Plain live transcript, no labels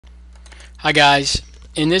Hi guys,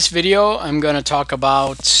 in this video I'm going to talk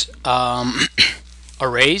about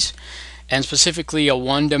arrays, and specifically a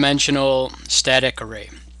one-dimensional static array.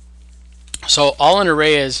 So all an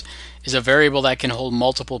array is a variable that can hold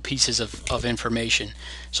multiple pieces of information.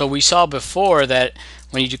 So we saw before that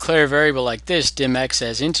when you declare a variable like this, dim x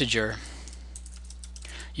as integer,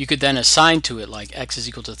 you could then assign to it like x is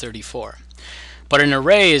equal to 34. But an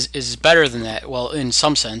array is better than that, well, in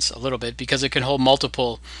some sense, a little bit, because it can hold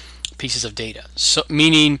multiple pieces of data. So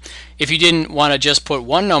meaning if you didn't want to just put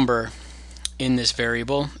one number in this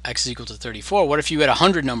variable, x is equal to 34, what if you had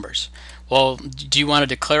 100 numbers? Well, do you want to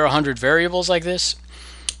declare 100 variables like this?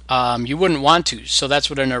 You wouldn't want to, so that's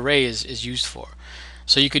what an array is used for.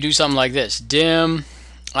 So you could do something like this, dim,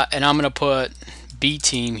 and I'm going to put B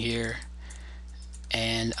team here,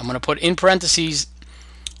 and I'm going to put in parentheses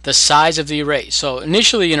the size of the array. So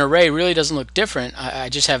initially an array really doesn't look different. I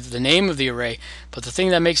just have the name of the array, but the thing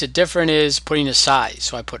that makes it different is putting a size.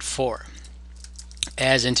 So I put 4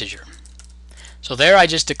 as integer. So there I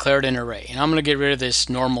just declared an array, and I'm going to get rid of this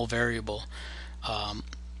normal variable, and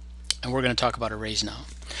we're going to talk about arrays now.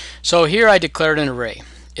 So here I declared an array.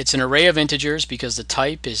 It's an array of integers because the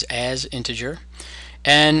type is as integer,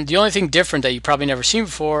 and the only thing different that you probably never seen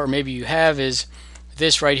before, or maybe you have, is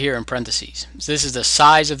this right here in parentheses. So this is the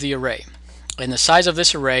size of the array, and the size of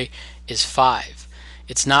this array is 5.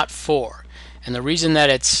 It's not 4, and the reason that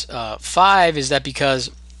it's 5 is that because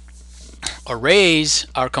arrays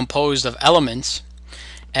are composed of elements,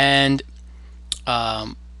 and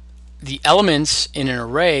the elements in an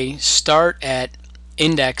array start at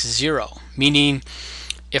index 0, meaning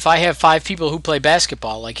if I have 5 people who play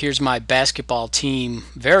basketball, like here's my basketball team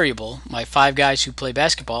variable, my 5 guys who play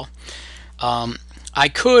basketball, I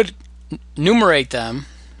could numerate them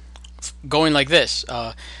going like this.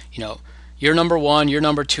 You're number 1, you're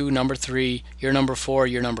number 2, number 3, you're number 4,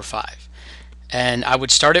 you're number 5. And I would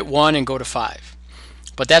start at 1 and go to 5.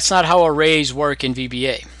 But that's not how arrays work in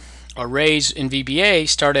VBA. Arrays in VBA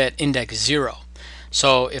start at index 0.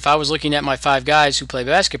 So if I was looking at my 5 guys who play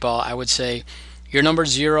basketball, I would say you're number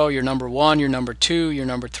 0, you're number 1, you're number 2, you're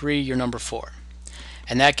number 3, you're number 4.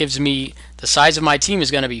 And that gives me the size of my team is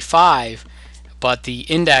going to be 5, but the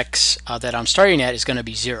index that I'm starting at is going to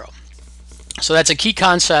be 0. So that's a key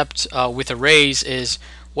concept with arrays, is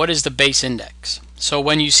what is the base index. So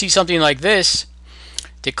when you see something like this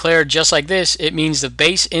declared just like this, it means the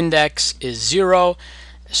base index is 0,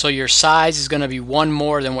 so your size is going to be 1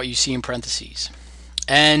 more than what you see in parentheses.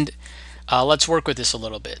 And let's work with this a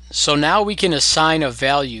little bit. So now we can assign a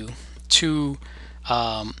value to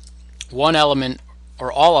one element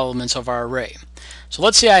or all elements of our array. So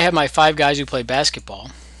let's say I have my 5 guys who play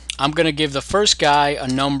basketball. I'm going to give the first guy a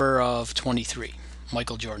number of 23,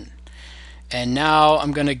 Michael Jordan. And now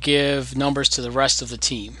I'm going to give numbers to the rest of the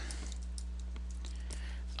team.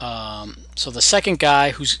 So the second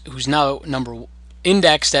guy, who's now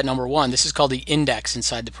indexed at number 1, this is called the index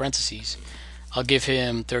inside the parentheses, I'll give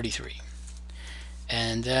him 33.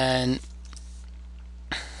 And then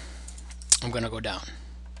I'm going to go down.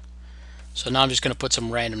 So now I'm just going to put some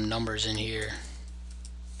random numbers in here.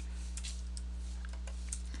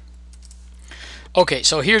 Okay,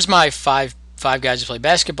 so here's my five guys who play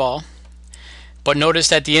basketball, but notice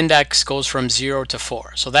that the index goes from 0 to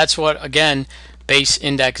 4. So that's what, again, base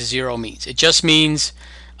index 0 means. It just means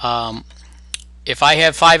if I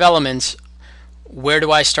have 5 elements, where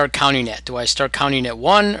do I start counting at? Do I start counting at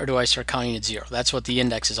 1 or do I start counting at 0? That's what the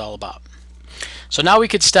index is all about. So now we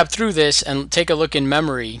could step through this and take a look in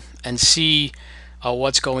memory and see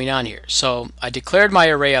what's going on here. So I declared my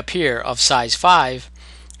array up here of size 5,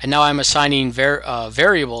 and now I'm assigning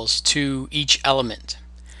variables to each element.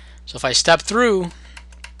 So if I step through,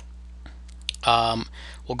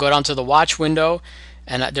 we'll go down to the watch window,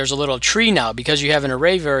 and there's a little tree now. Because you have an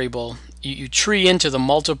array variable, you tree into the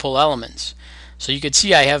multiple elements. So you can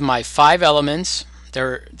see I have my 5 elements.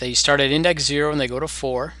 They start at index 0 and they go to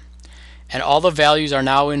 4, and all the values are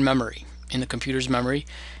now in memory, in the computer's memory,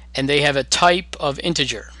 and they have a type of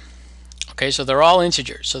integer. Okay, so they're all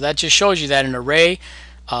integers. So that just shows you that an array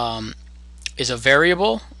is a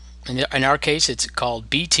variable. In our case, it's called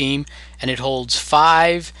B team, and it holds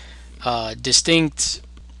 5 distinct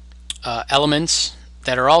elements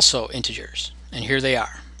that are also integers, and here they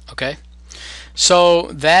are. Okay, so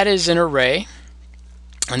that is an array,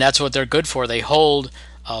 and that's what they're good for. They hold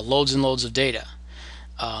loads and loads of data,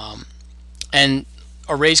 and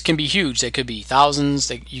arrays can be huge. They could be thousands.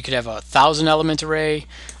 You could have a 1,000 element array,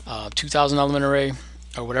 2,000 element array,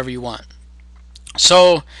 or whatever you want.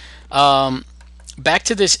 So back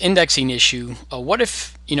to this indexing issue. What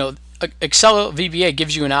if Excel VBA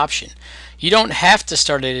gives you an option? You don't have to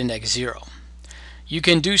start at index 0. you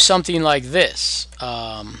can do something like this.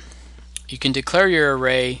 You can declare your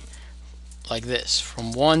array like this,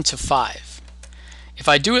 from 1 to 5. If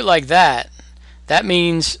I do it like that, that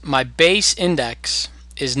means my base index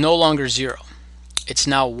is no longer 0. It's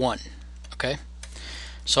now 1. Okay?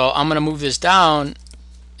 So I'm going to move this down,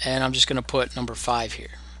 and I'm just going to put number 5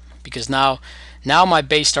 here, because now my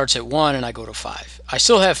base starts at 1 and I go to 5. I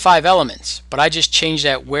still have 5 elements, but I just changed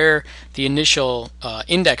that where the initial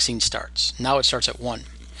indexing starts. Now it starts at 1.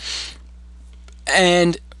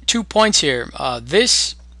 And 2 points here.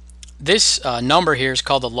 This number here is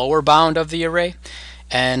called the lower bound of the array,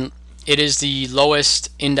 and it is the lowest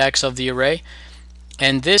index of the array.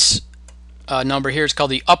 And this number here is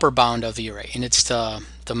called the upper bound of the array, and it's the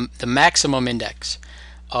maximum index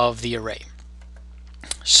of the array.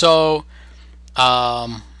 So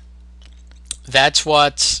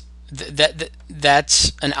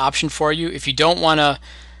that's an option for you. If you don't want to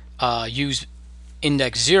use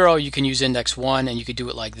index 0, you can use index 1, and you could do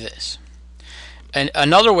it like this. And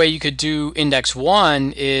another way you could do index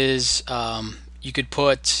 1 is you could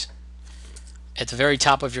put at the very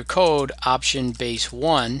top of your code option base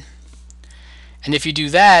 1, and if you do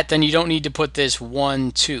that, then you don't need to put this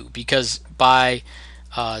 1 2, because by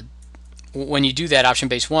when you do that option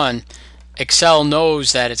base 1, Excel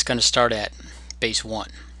knows that it's going to start at base 1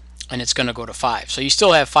 and it's going to go to 5. So you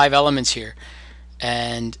still have 5 elements here,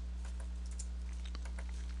 and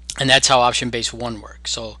that's how option base 1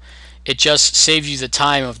 works. So it just saves you the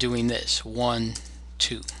time of doing this 1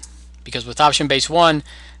 2, because with option base 1,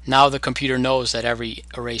 now the computer knows that every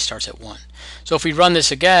array starts at 1. So if we run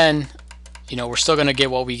this again, we're still going to get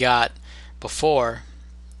what we got before.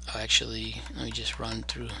 Actually, let me just run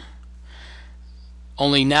through.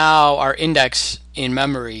 Only now our index in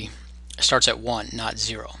memory starts at 1, not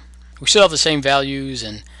 0. We still have the same values,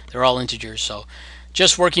 and they're all integers. So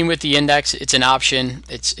just working with the index, it's an option.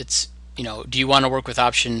 It's do you want to work with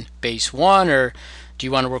option base 1, or do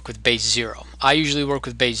you want to work with base 0? I usually work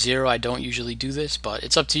with base 0. I don't usually do this, but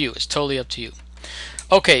it's up to you. It's totally up to you.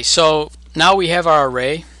 Okay, so now we have our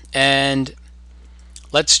array, and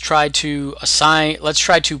let's try to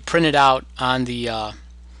print it out on the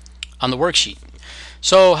worksheet.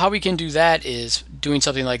 So how we can do that is doing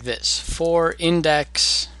something like this. For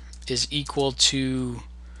index is equal to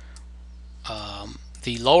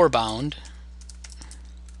the lower bound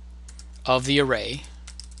of the array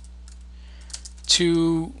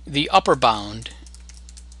to the upper bound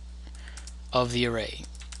of the array.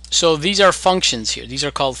 So these are functions here. These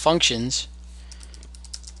are called functions.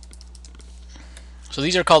 So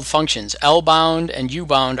these are called functions. L bound and U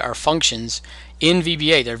bound are functions in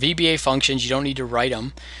VBA. They're VBA functions. You don't need to write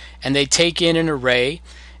them. And they take in an array,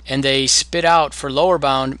 and they spit out, for lower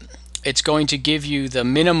bound, it's going to give you the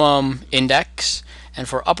minimum index, and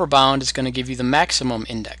for upper bound, it's going to give you the maximum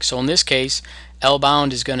index. So in this case, L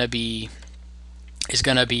bound is going to be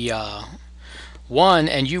 1,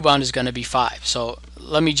 and U bound is going to be 5. So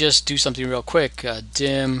let me just do something real quick.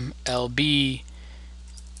 Dim LB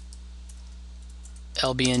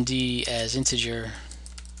and D as integer,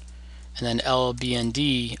 and then LB and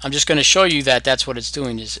D. I'm just going to show you that that's what it's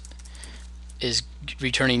doing, is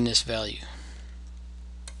returning this value.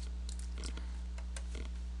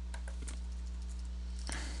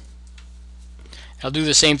 I'll do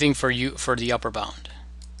the same thing for the upper bound.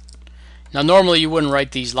 Now normally you wouldn't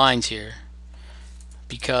write these lines here,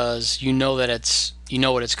 because you know what it's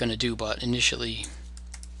going to do, but initially,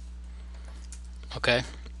 okay,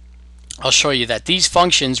 I'll show you that these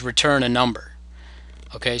functions return a number.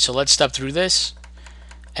 Okay, so let's step through this,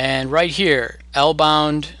 and right here, L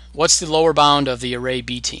bound, what's the lower bound of the array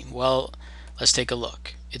B team? Well, let's take a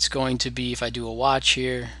look. It's going to be, if I do a watch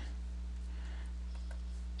here,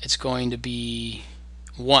 it's going to be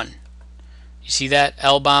 1. You see that?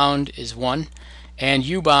 L bound is 1, and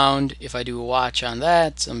U bound, if I do a watch on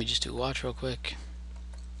that, let me just do a watch real quick,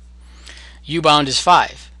 U bound is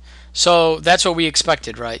 5. So that's what we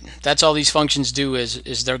expected, right? That's all these functions do,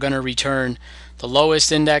 is they're going to return the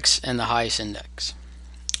lowest index and the highest index.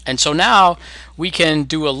 And so now we can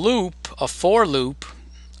do a loop, a for loop,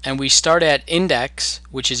 and we start at index,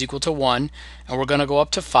 which is equal to 1, and we're going to go up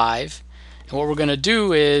to 5. And what we're going to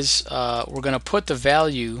do is we're going to put the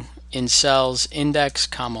value in cells index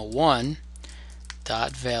comma 1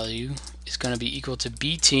 dot value is going to be equal to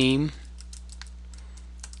B team.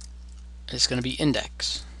 It's going to be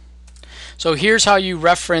index. So here's how you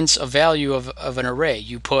reference a value of an array.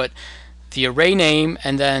 You put the array name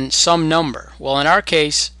and then some number. Well, in our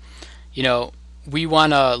case, we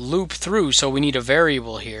want to loop through, so we need a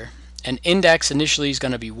variable here. And index initially is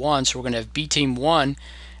going to be 1, so we're going to have B team 1, and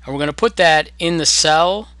we're going to put that in the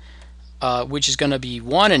cell which is going to be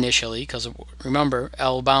 1 initially, because remember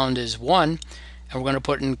L bound is 1, and we're going to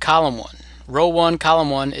put in column 1. Row 1, column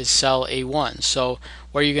 1 is cell A1. So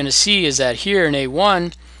what you're going to see is that here in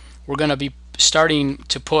A1, we're going to be starting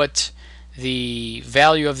to put the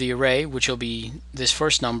value of the array, which will be this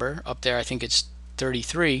first number up there. I think it's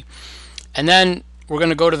 33. And then we're going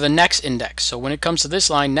to go to the next index. So when it comes to this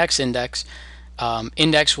line, next index,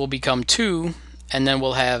 index will become 2, and then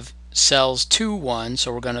we'll have cells 2, 1.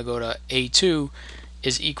 So we're going to go to A2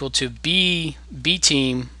 is equal to B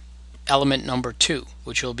team element number 2,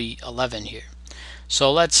 which will be 11 here.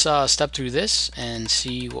 So let's step through this and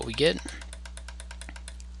see what we get.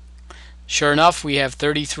 Sure enough, we have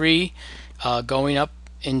 33 going up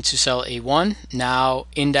into cell A1. Now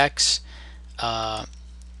index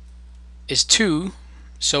is 2,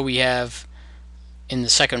 so we have in the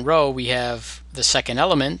second row we have the second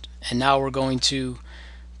element, and now we're going to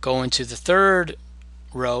go into the third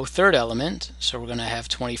row, third element, so we're going to have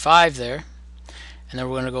 25 there, and then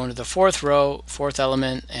we're going to go into the fourth row, fourth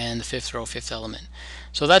element, and the fifth row, fifth element.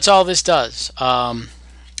 So that's all this does.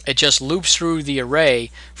 It just loops through the array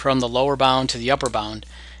from the lower bound to the upper bound,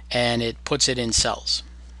 and it puts it in cells.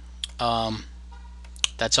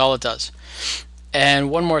 That's all it does. And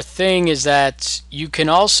one more thing is that you can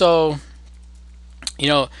also,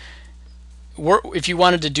 if you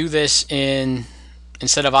wanted to do this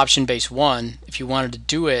instead of option base 1, if you wanted to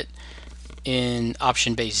do it in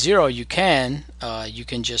option base 0, you can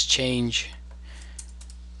just change,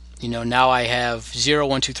 now I have 0,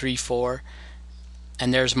 1, 2, 3, 4,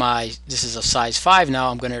 and there's this is a size 5 now.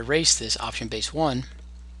 I'm going to erase this option base 1.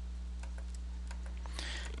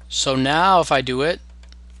 So now if I do it,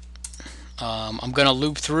 I'm going to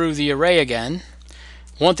loop through the array again.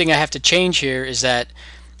 One thing I have to change here is that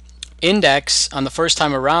index on the first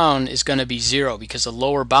time around is going to be 0, because the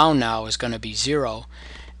lower bound now is going to be 0,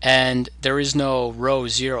 and there is no row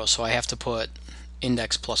 0, so I have to put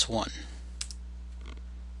index plus 1.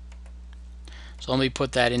 So let me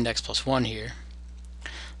put that index plus 1 here.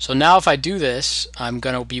 So now if I do this, I'm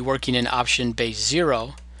going to be working in option base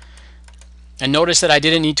 0, and notice that I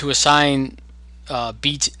didn't need to assign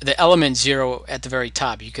the element 0 at the very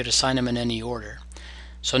top. You could assign them in any order.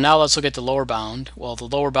 So now let's look at the lower bound. Well, the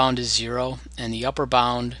lower bound is 0, and the upper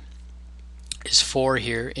bound is 4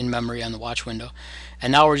 here in memory on the watch window.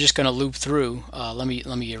 And now we're just going to loop through. Let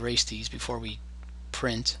me erase these before we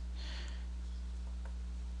print.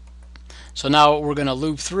 So now we're going to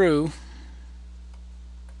loop through,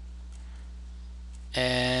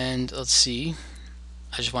 and let's see.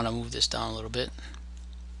 I just want to move this down a little bit.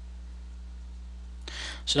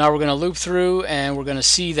 So now we're going to loop through, and we're going to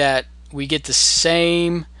see that we get the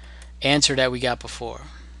same answer that we got before.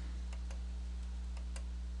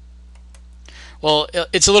 Well,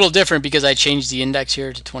 it's a little different because I changed the index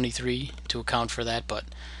here to 23 to account for that, but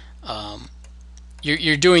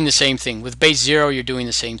you're doing the same thing. With base 0, you're doing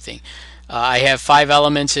the same thing. I have 5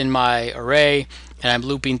 elements in my array, and I'm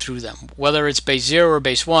looping through them. Whether it's base 0 or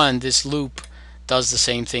base 1, this loop does the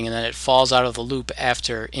same thing, and then it falls out of the loop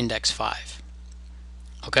after index 5.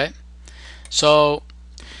 Okay, so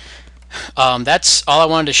that's all I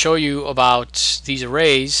wanted to show you about these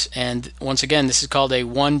arrays. And once again, this is called a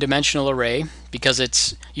one-dimensional array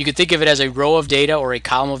because you could think of it as a row of data or a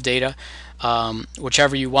column of data,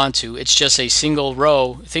 whichever you want to. It's just a single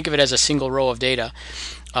row. Think of it as a single row of data.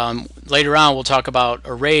 Later on, we'll talk about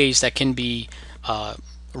arrays that can be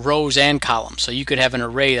rows and columns. So you could have an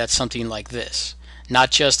array that's something like this,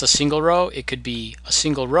 not just a single row. It could be a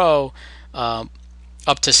single row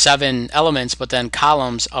up to 7 elements, but then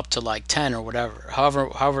columns up to like 10 or whatever.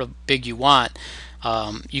 However big you want,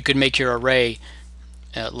 you could make your array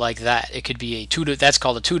like that. It could be that's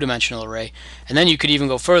called a two-dimensional array, and then you could even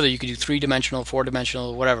go further. You could do 3-dimensional,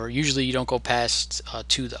 4-dimensional, whatever. Usually you don't go past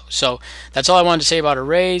 2 though. So that's all I wanted to say about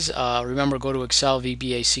arrays. Remember, go to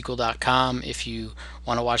excelvbasql.com if you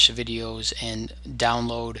want to watch the videos and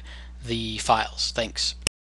download the files. Thanks.